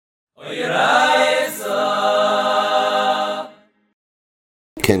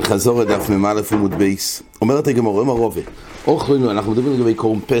כן, חזור דף מ"א עמוד בייס. אומרת הגמרא, אומר רבי, אוכלוינו, אנחנו מדברים לגבי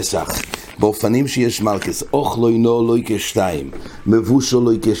קורם פסח, באופנים שיש מלכס, אוכלוינו לא כשתיים, מבושו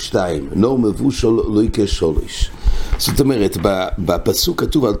לא כשתיים, נו מבושו לא כשלוש. זאת אומרת, בפסוק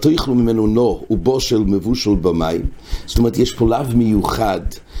כתוב, אל תאכלו ממנו נו, ובושל מבושל במים. זאת אומרת, יש פה לאו מיוחד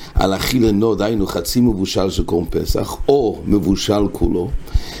על אכילה נו, דהיינו חצי מבושל של קורם פסח, או מבושל כולו,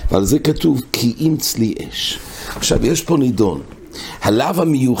 ועל זה כתוב, כי אם צלי אש. עכשיו, יש פה נידון. הלאו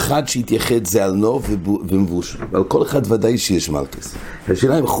המיוחד שהתייחד זה על נו ומבושל, ועל כל אחד ודאי שיש מלכס.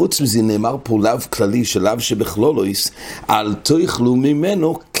 השאלה אם חוץ מזה נאמר פה לאו כללי של לאו שבכלולויס, אל תאכלו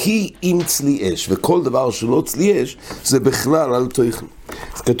ממנו כי אם צלי אש, וכל דבר שלא צלי אש זה בכלל אל תאכלו.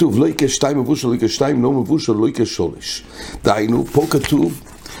 אז כתוב לא כשתיים מבושל, לא כשתיים, לא מבושל, לא כשלוש. דהיינו, פה כתוב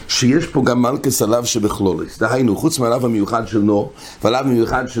שיש פה גם מלכס הלאו שבכלולויס. דהיינו, חוץ מהלאו המיוחד של נו והלאו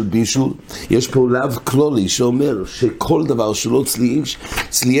המיוחד של בישול, יש פה לאו כלולי שאומר שכל דבר שלא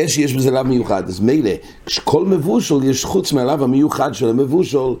צלי אש יש בזה לאו מיוחד. אז מילא, כשכל מבושל יש חוץ מהלאו המיוחד של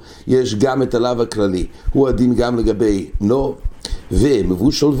המבושל, יש גם את הלאו הכללי. הוא הדין גם לגבי נו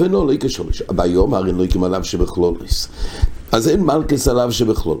ומבושל ונו לא כשלוש. ביום הרי לא יקם הלאו שבכלולויס. אז אין מלכס הלאו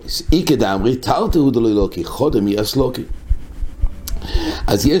שבכלולויס. אי כדאמרי, תרתהו דלוי לוקי, חודם יעש לוקי.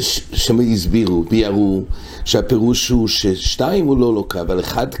 אז יש הסבירו, ביארו, שהפירוש הוא ששתיים הוא לא לוקה, אבל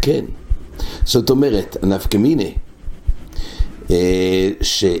אחד כן. זאת אומרת, נפקא מינה,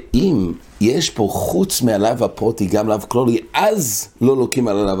 שאם יש פה חוץ מהלאו הפרוטי גם לאו כלולי, אז לא לוקים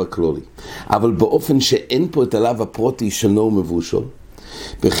על הלאו הכלולי. אבל באופן שאין פה את הלאו הפרוטי של נו מבושל,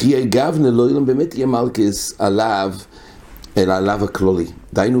 וכי גבנה לא ילם באמת יהיה מלכס עליו, אלא עליו הכלולי.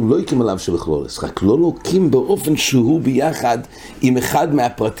 דהיינו, לא יקים עליו שבכלולס, רק לא לוקים באופן שהוא ביחד עם אחד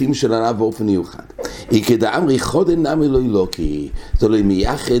מהפרטים של עליו באופן מיוחד. כדאמרי חודן נמי לא ילוקי, זה לא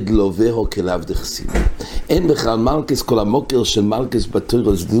מייחד לא והוא כלאו דחסים. אין בכלל מלכס, כל המוקר של מלכס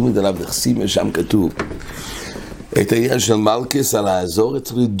בתורה, זה דומי דלאו דחסים, ושם כתוב. את העניין של מלכס על האזור,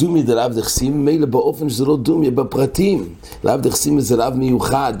 צריך דומי דלאו דחסים, מילא באופן שזה לא דומי, בפרטים. לאו דחסים זה לאו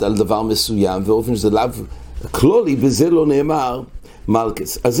מיוחד על דבר מסוים, ואופן שזה לאו כלולי, וזה לא נאמר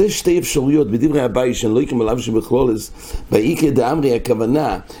מלכס. אז יש שתי אפשרויות בדברי הבית שאני לא יקם עליו שבכלולס, באיקא דאמרי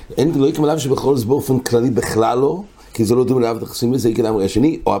הכוונה, אין לא יקם עליו שבכלולס באופן כללי בכלל לא, כי זה לא דומה לאו דחסים לזה, איקא דאמרי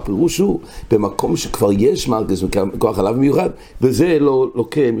השני, או הפירוש הוא במקום שכבר יש מלכס מכוח עליו מיוחד, וזה לא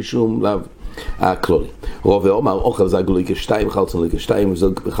לוקה משום לאו הכלולי. רובה אומר, אוכל זה לא כשתיים, חלצון לא כשתיים,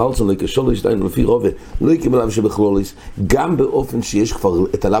 חלצון לא כשלוש, דהיינו לפי רובה, לא יקם עליו שבכלולס, גם באופן שיש כבר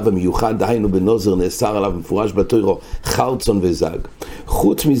את הלאו המיוחד, דהיינו בנוזר נאסר עליו מפורש בתורה, חלצון וזג.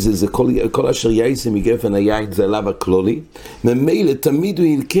 חוץ מזה, זה כל אשר יעשה מגפן היין, זה הלאו הכלולי, ממילא תמיד הוא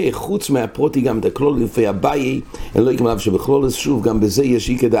ילקה, חוץ מהפרוטי גם את הכלולי, לפי הבאי, אין לא יקם עליו שבכלולס, שוב, גם בזה יש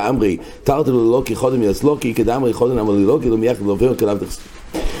איקא דאמרי, תרתי לו לוקי, חודם יעש לוקי, איקא דאמרי, חודם אמר לי לוקי, לא מייחד לא והוא כלאו דחסים.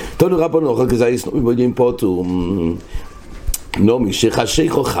 תנו רבנו, אוכל כזה יסנו מבודים פוטו, נומי,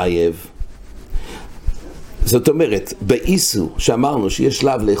 שחשיכו חייב. זאת אומרת, באיסו שאמרנו שיש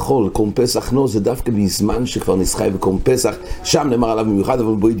לאו לאכול קורם פסח נו, זה דווקא בזמן שכבר נסחי בקורם פסח, שם נאמר עליו במיוחד,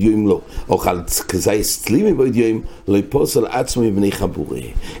 אבל בו ידיועים לא. אוכל כזה יסצלים מבו ידיועים, לא יפוסל עצמו מבני חבורי.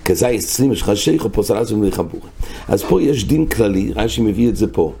 כזה יסצלים שחשיכו פוסל עצמו מבני חבורי. אז פה יש דין כללי, רש"י מביא את זה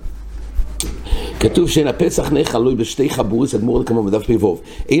פה. כתוב שאין הפסח נחלוי בשתי חבוריס, אדמו"ר כמו בדף פ"ו.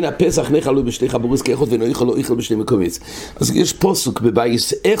 אין הפסח נחלוי בשתי חבוריס כאחד ואינו איכל לא איכל בשתי מקומות. אז יש פסוק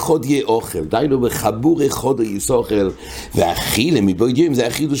בבייס, אחד יהיה אוכל, דיינו בחבור אחד יהיה אוכל, והאכילה מבעוד יום, זה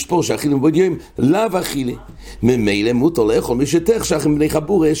החידוש פה, שהאכילה מבעוד יום, לאו אכילה. ממילא מותר לאכול משתך, שאחים בני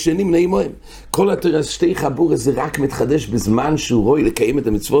חבורה, שנים בני מוהם. כל התורה, שתי חבורה זה רק מתחדש בזמן שהוא רואי לקיים את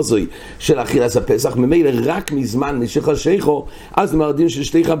המצווה זוי של אכילת הפסח, ממילא רק מזמן משחשיכו, אז מרדים של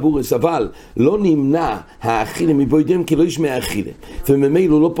שתי חבורס, אבל לא נמנע האכילה מבעוד יום, כי לא ישמע האכילה.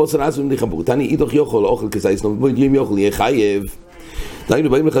 וממילא לא פוסל עצמו בני חבורה. תני איתוך יוכל, אוכל כזייס, מבעוד יום יוכל, יהיה חייב. דהיינו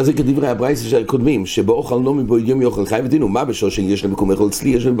באים לחזק את דברי הברייתא שקודמים, שבאוכל נו מבעוד יום יאכל חייב דין, ומה בשעה שיש למקום אכול צלי,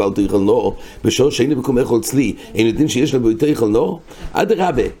 יש לבעל תאכל נו, בשעה שאין למקום אכול צלי, אין לדין שיש לבעל תאכל נו?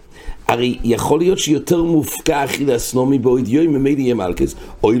 אדרבה, הרי יכול להיות שיותר מופקע אכילה סנו מבעוד יום ממילא יהיה מלכס,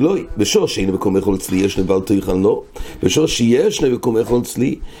 אוי לא, בשעה שאין למקום אכול צלי, יש לבעל תאכל נו, בשעה שיש למקום אכול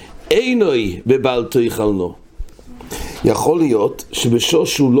צלי, אינוי בבעל תאכל נו. יכול להיות שבשעה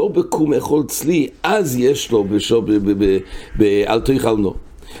שהוא לא בקום אכול צלי, אז יש לו בשעה אל תאכל נו.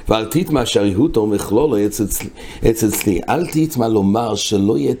 ואל תתמה שהריהותו מכלולו אצל צלי. אל תתמה לומר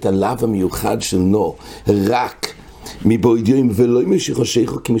שלא יהיה את הלאו המיוחד של נו, רק מבעוד יום ולא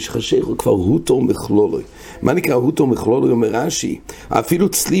משחשיכו, כי משחשיכו כבר הותו מכלולו. מה נקרא הותו מכלולו? אומר רש"י, אפילו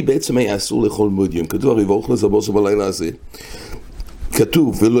צלי בעצם היה אסור לאכול מבעוד יום. כתוב הרי ואוכלו זבוסו בלילה הזה.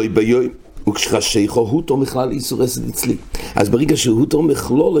 כתוב, ולא ביום, וכשחשיכו הותו מכלל איסור אסד אצלי. אז ברגע שהותו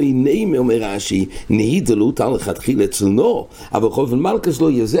מכלול, הנה אומר רש"י, נהיד זה לא הותר לכתחילה אצל נור, אבל בכל אופן מלכס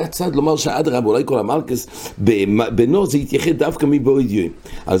לא יהיה, זה הצד לומר שאדרבה, אולי כל המלכס בנור זה יתייחד דווקא מבעוד יום.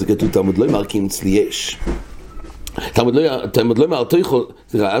 אז זה כתוב, תלמוד לא מרקים אצלי יש. תלמוד לא אומר,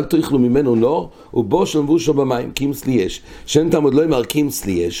 אל תאכלו ממנו נור, ובושל מבושל במים, כי אצלי יש. שאין תלמוד לא אומר כי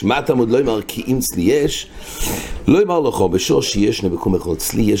אצלי יש. מה תלמוד לא אומר כי אצלי יש? לא אומר לכו, בשור שיש נבקום אכול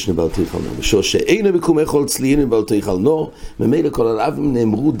צלי, יש נבל תאכל נור. בשור שאין נבקום אכול צלי, אין נבל תאכל נור. ממילא כל הלאווים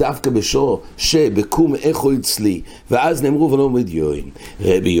נאמרו דווקא בשור שבקום אכול צלי. ואז נאמרו ולא עומד יוין.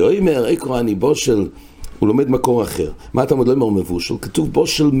 רבי יוימר, אקרא אני בושל, הוא לומד מקור אחר. מה אתה לא אומר מבושל? כתוב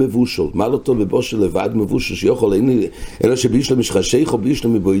בושל מבושל. מה לא טוב בבושל לבד מבושל שיוכל אלא שבישלו משחשיך או בישלו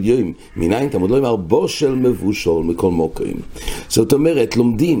מבוידיום. מניין אתה לא אומר בושל מבושל מכל מוקרים. זאת אומרת,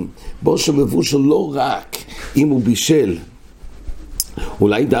 לומדים בושל מבושל לא רק אם הוא בישל,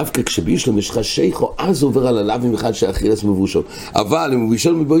 אולי דווקא כשבישלו משחשיך או אז עובר על הלאווים אחד שהאכילס מבושל. אבל אם הוא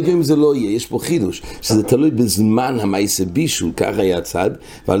בישל מבוידיום זה לא יהיה. יש פה חידוש שזה תלוי בזמן המעשה בישול, כך היה הצד,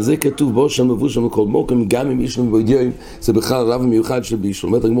 ועל זה כתוב בושל מבושל מכל מוקרים, גם אם בישלו מבוידיום זה בכלל הלאו מיוחד של בישול.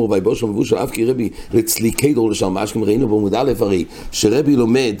 אומרת הגמור, ואי בושל מבושל אף כי רבי לצליקי דור לשם, מה שכם ראינו בעמוד א' הרי שרבי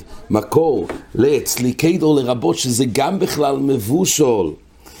לומד מקור לצליקי דור לרבות שזה גם בכלל מבושל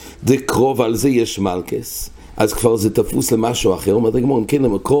דקרוב, על זה יש מלכס, אז כבר זה תפוס למשהו אחר. אומרת הגמור, אם כן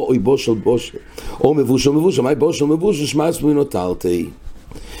למקור אוי בושל בושל או מבושל מבושל, מהי בושל מבושל? שמע עצמנו תרתי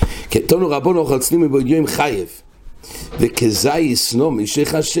כתונו רבון אוכל צלי מבוידיום חייב וכזי יסנו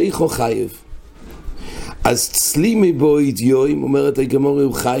משחשיכו חייב. אז צלי מבוידיום, אומרת הגמור,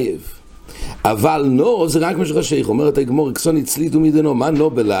 הוא חייב, אבל נור זה רק משחשיכו. אומרת הגמור, כסוני צלי דומידנו, מה נור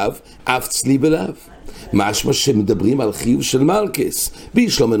בלאו? אף צלי בלאו. משמע שמדברים על חיוב של מלכס,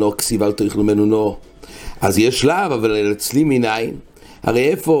 בישלו מנו כסיב אל תאכלו ממנו נור. אז יש לאו, אבל לצלי מניין? הרי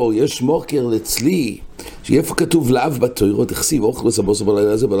איפה יש מוקר לצלי? איפה כתוב לאו בתורה? תכסיב אוכל וסבוסו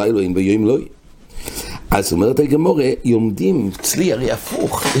בלילה הזה, בלילה אין ביום לא. אז אומרת הגמורה, יומדים צלי, הרי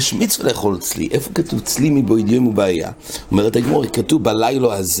הפוך, יש מצווה לאכול צלי. איפה כתוב צלי מבוידיום ובעיה? אומרת הגמורה, כתוב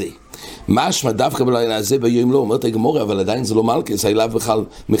בלילה הזה. משמע דווקא בלילה הזה ביום לא. אומרת הגמורה, אבל עדיין זה לא מלכס,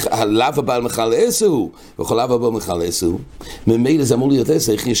 הלאו הבעל מחל עשו, וכל לאו הבעל מחל עשו. ממילא זה אמור להיות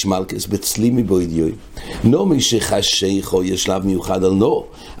עשר, איך יש מלכס? בצלי מבוידיום. נו משחשיכו יש לאו מיוחד על נו,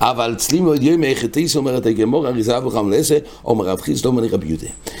 אבל צלי מבוידיום איך תיס, אומרת הגמורה, הרי זה אבו חם לעשר, אומר רב חיס, לא אומר רבי יהודה.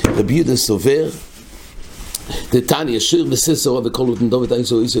 רבי יהודה סובר, דתניא שיר וססורה וכל אותנדו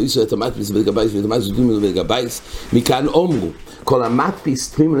ותאיסו איסו את המדפיס בלגבייס ואת המדפיס בלגבייס. מכאן אומרו כל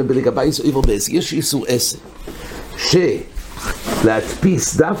המדפיס תמימים בלגבייס עבר בעס. יש איסור עשר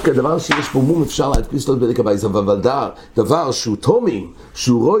שלהדפיס דווקא דבר שיש בו מום אפשר להדפיס לו בלגבייס, אבל דבר שהוא תומים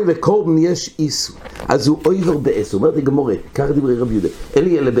שהוא רוי לקורבן יש איסור, אז הוא עבר בעס. אומרת הגמורה, ככה דברי רבי יהודה,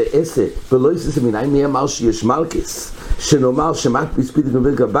 אלי אלה בעשר ולא יסס מניין. מי אמר שיש מלכס שנאמר שמדפיס פידק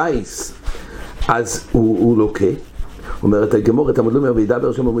בלגבייס אז הוא לוקה. אומרת הגמורה, תמוד לא אומר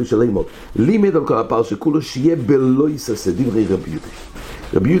וידבר שם אומרי שלימות לימד על כל הפר שכולו שיהיה בלא יססה. דברי רבי יהודה.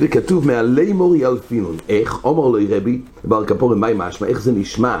 רבי יהודה כתוב מהלימור ילפינון. איך? אומר לו רבי בר כפור מי משמע, איך זה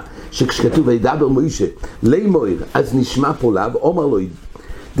נשמע שכשכתוב וידבר מוישה לימור אז נשמע פה לאו? אומר לו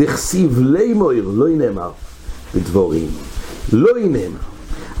דכסיב לימור לא נאמר בדבורים, לא נאמר.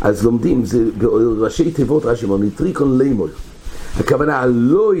 אז לומדים זה בראשי תיבות רש"י אומר נטריקון לימור, הכוונה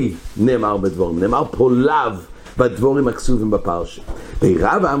לא נאמר בדבורים, נאמר פה לאו בדבורים הכסובים בפרשה.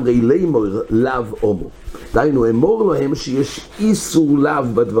 ורב אמרי לימור לאו אומו, דיינו אמור להם שיש איסור לאו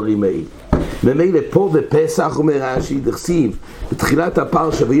בדברים האלה. ממילא פה בפסח אומר רש"י דכסיב בתחילת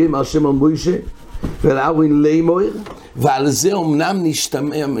הפרשה ויאמר שם על מוישה ולאורין לימור, ועל זה אמנם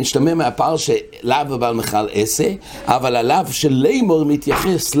נשתמע מהפרשה לאו בעל מחל עשה, אבל הלאו של לימור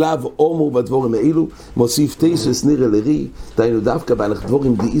מתייחס לאו אומו בדבורים האלו. מוסיף תייסס נראה לרי, דיינו דווקא בהלך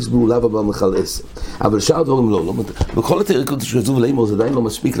דבורים דאיסבו לאו בעל מחל עשה, אבל שאר דבורים לא. בכל התרקות שכתוב לימור זה עדיין לא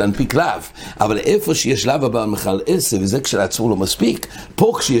מספיק להנפיק לאו, אבל איפה שיש לאו בעל מחל עשה וזה כשלעצמו לא מספיק,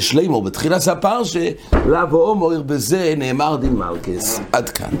 פה כשיש לימור בתחילת הפרשה לאו אומו, בזה נאמר דין מלכס. עד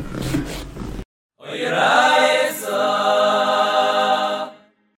כאן.